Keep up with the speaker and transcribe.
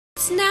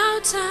It's now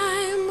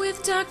time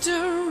with Dr.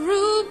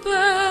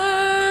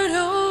 Rupert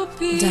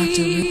Opie.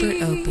 Dr.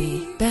 Rupert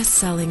Opie,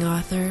 best-selling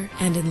author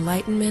and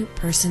Enlightenment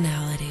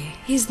personality.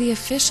 He's the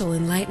official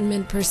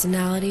Enlightenment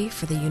personality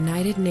for the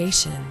United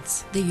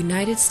Nations, the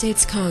United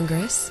States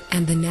Congress,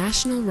 and the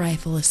National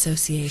Rifle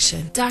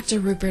Association. Dr.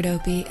 Rupert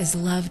Opie is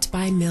loved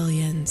by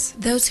millions.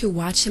 Those who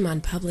watch him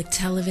on public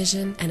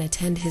television and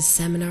attend his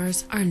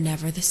seminars are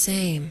never the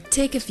same.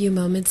 Take a few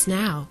moments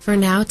now for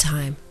Now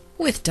Time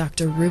with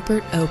Dr.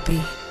 Rupert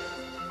Opie.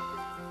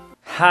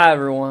 Hi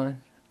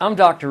everyone, I'm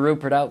Dr.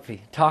 Rupert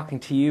Opie, talking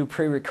to you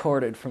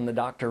pre-recorded from the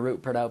Dr.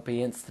 Rupert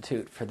Opie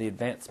Institute for the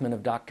Advancement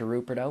of Dr.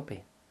 Rupert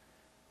Opie.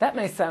 That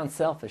may sound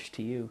selfish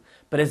to you,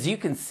 but as you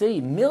can see,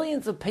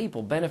 millions of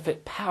people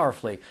benefit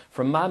powerfully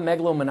from my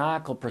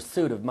megalomaniacal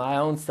pursuit of my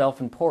own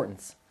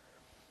self-importance.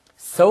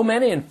 So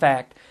many, in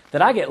fact,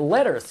 that I get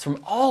letters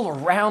from all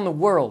around the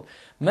world,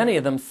 many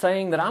of them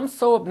saying that I'm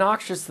so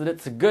obnoxious that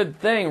it's a good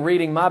thing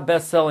reading my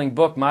best-selling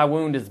book, My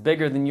Wound is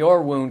Bigger Than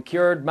Your Wound,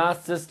 Cured My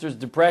Sister's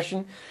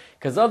Depression,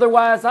 because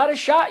otherwise I'd have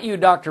shot you,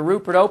 Dr.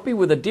 Rupert Opie,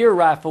 with a deer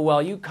rifle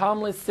while you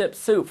calmly sip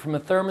soup from a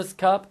thermos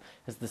cup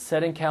as the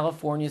setting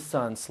California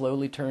sun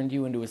slowly turned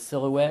you into a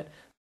silhouette.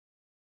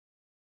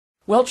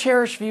 Well,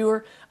 cherished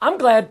viewer, I'm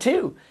glad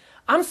too.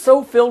 I'm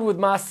so filled with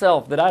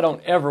myself that I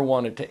don't ever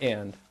want it to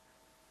end.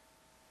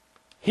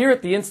 Here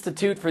at the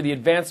Institute for the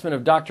Advancement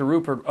of Dr.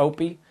 Rupert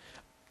Opie,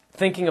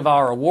 thinking of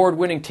our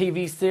award-winning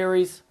TV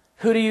series,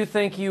 Who Do You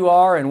Think You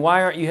Are and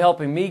Why Aren't You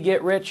Helping Me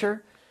Get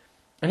Richer?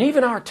 And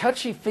even our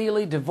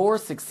touchy-feely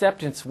divorce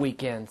acceptance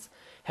weekends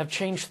have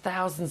changed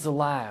thousands of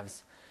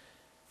lives.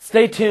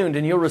 Stay tuned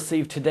and you'll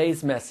receive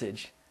today's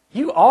message.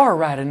 You are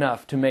right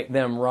enough to make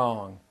them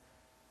wrong.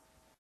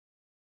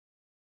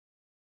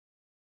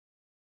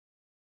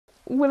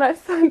 When I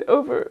signed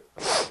over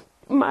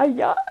my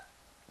yacht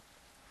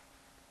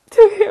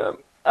to him,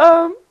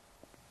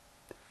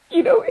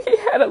 he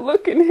had a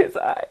look in his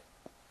eye.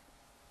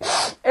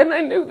 And I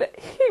knew that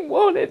he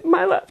wanted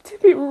my life to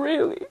be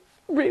really,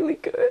 really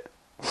good.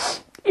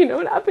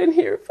 And I've been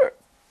here for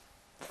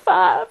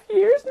 5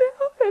 years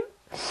now, and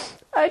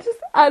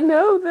I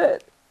know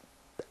that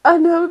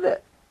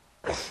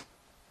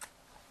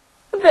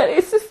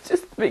it's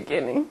just the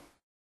beginning.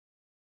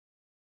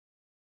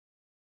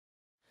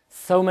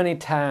 So many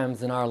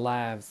times in our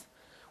lives,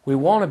 we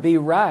want to be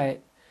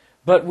right,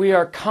 but we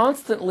are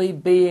constantly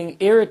being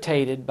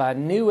irritated by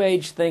New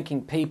Age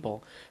thinking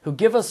people who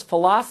give us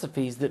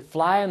philosophies that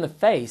fly in the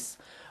face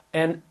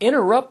and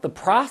interrupt the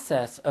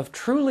process of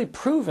truly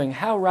proving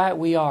how right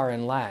we are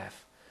in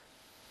life.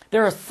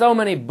 There are so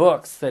many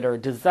books that are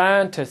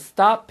designed to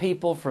stop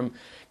people from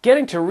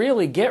getting to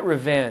really get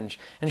revenge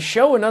and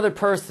show another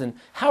person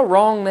how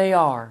wrong they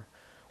are.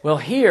 Well,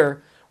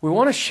 here we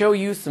want to show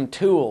you some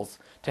tools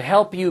to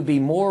help you be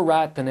more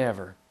right than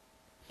ever.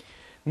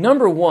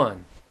 Number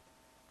one,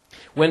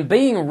 when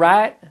being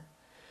right,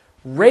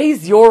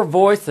 raise your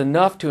voice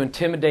enough to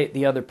intimidate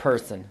the other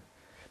person.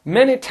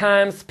 Many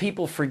times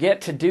people forget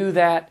to do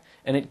that,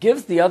 and it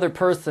gives the other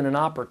person an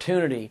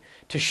opportunity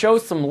to show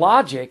some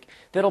logic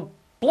that'll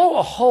blow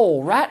a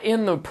hole right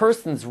in the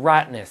person's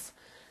rightness.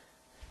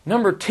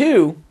 Number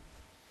two,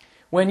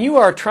 when you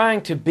are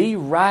trying to be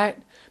right,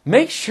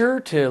 make sure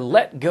to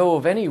let go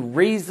of any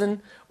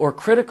reason or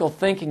critical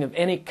thinking of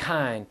any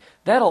kind.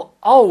 That'll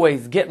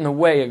always get in the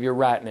way of your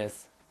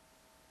rightness.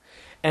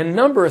 And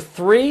number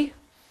three,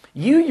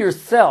 you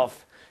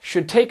yourself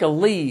should take a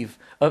leave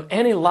of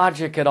any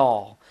logic at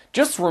all.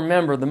 Just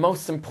remember, the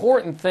most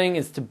important thing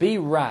is to be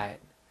right.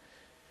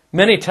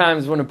 Many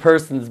times when a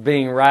person's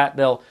being right,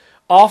 they'll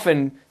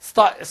often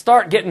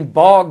start getting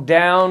bogged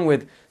down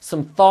with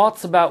some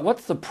thoughts about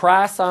what's the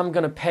price I'm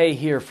going to pay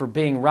here for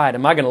being right.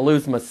 Am I going to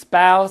lose my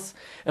spouse?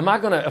 Am I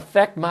going to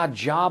affect my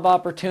job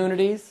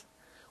opportunities?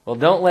 Well,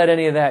 don't let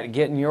any of that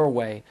get in your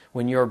way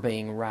when you're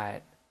being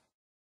right.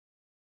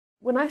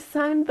 When I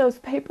signed those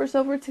papers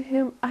over to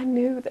him, I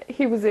knew that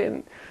he was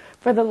in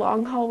for the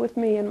long haul with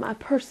me and my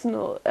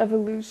personal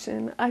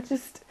evolution. I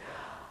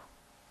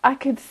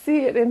could see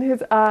it in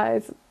his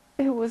eyes.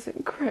 It was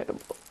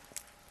incredible.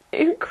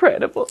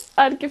 Incredible.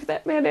 I'd give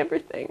that man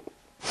everything.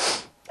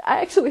 I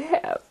actually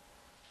have.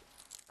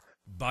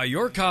 Buy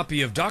your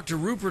copy of Dr.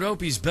 Rupert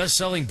Opie's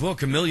best-selling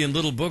book, A Million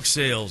Little Book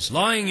Sales,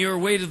 lying your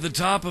way to the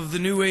top of the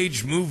New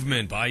Age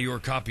movement. Buy your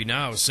copy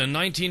now. Send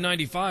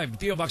 $19.95 to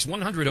P.O. Box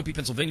 100, Opie,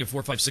 Pennsylvania,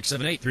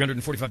 45678,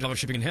 $345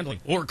 shipping and handling.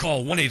 Or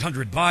call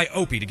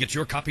 1-800-BUY-OPIE to get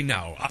your copy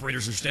now.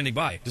 Operators are standing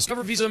by.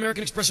 Discover Visa,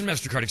 American Express, and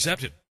MasterCard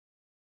accepted.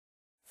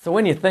 So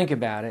when you think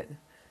about it,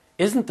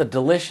 isn't the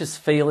delicious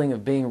feeling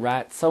of being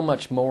right so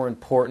much more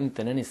important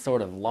than any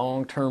sort of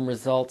long-term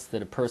results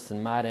that a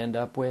person might end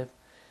up with?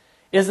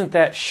 Isn't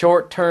that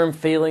short-term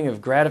feeling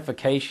of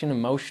gratification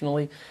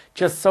emotionally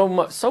just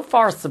so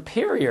far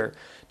superior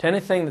to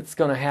anything that's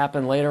going to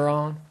happen later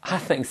on? I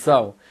think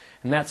so.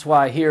 And that's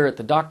why here at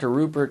the Dr.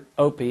 Rupert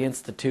Opie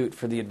Institute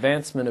for the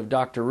Advancement of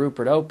Dr.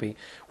 Rupert Opie,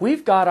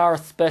 we've got our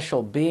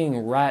special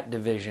Being Right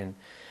division.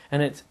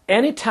 And it's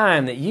any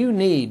time that you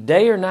need,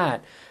 day or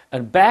night, a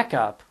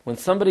backup. When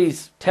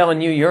somebody's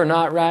telling you you're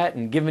not right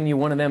and giving you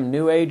one of them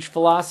New Age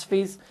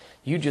philosophies,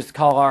 you just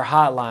call our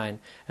hotline,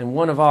 and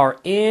one of our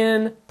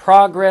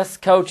in-progress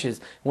coaches,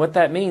 what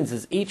that means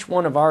is each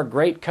one of our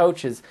great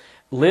coaches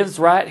lives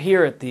right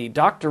here at the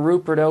Dr.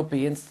 Rupert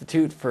Opie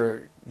Institute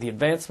for the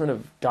Advancement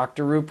of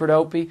Dr. Rupert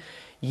Opie,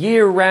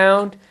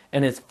 year-round,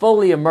 and is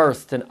fully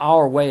immersed in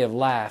our way of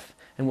life,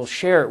 and will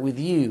share it with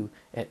you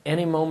at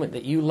any moment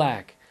that you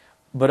lack.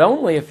 But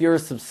only if you're a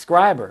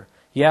subscriber.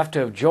 You have to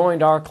have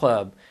joined our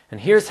club.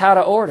 And here's how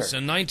to order.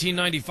 Since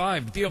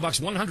 1995, P.O. Box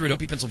 100,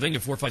 Opie, Pennsylvania,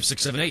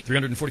 45678.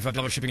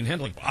 $345 shipping and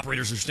handling.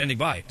 Operators are standing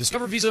by.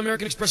 Discover Visa,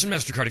 American Express, and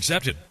MasterCard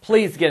accepted.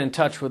 Please get in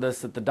touch with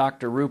us at the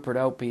Dr. Rupert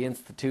Opie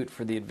Institute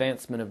for the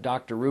Advancement of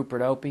Dr.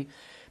 Rupert Opie.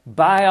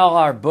 Buy all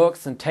our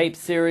books and tape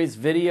series,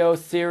 video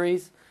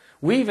series.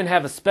 We even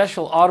have a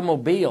special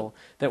automobile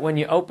that when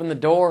you open the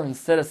door,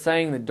 instead of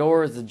saying the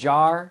door is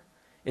ajar,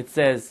 it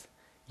says,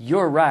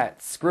 "You're right,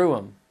 screw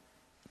 'em."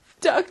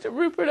 Dr.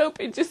 Rupert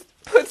Opie just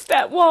puts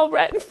that wall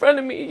right in front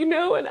of me, and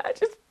I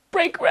just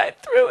break right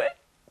through it.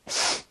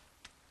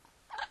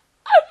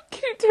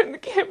 Can you turn the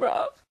camera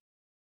off?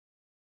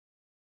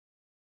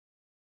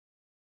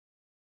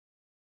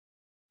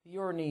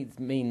 Your needs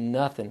mean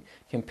nothing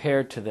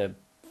compared to the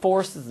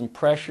forces and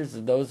pressures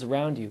of those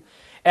around you.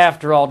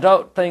 After all,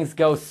 don't things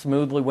go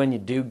smoothly when you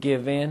do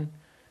give in?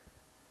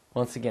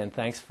 Once again,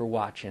 thanks for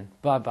watching.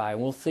 Bye-bye.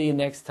 We'll see you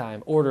next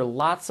time. Order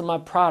lots of my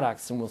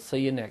products, and we'll see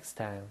you next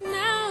time.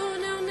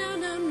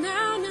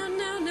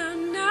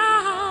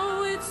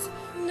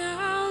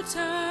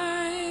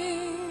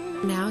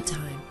 Now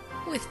time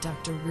with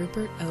Dr.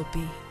 Rupert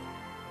Opie.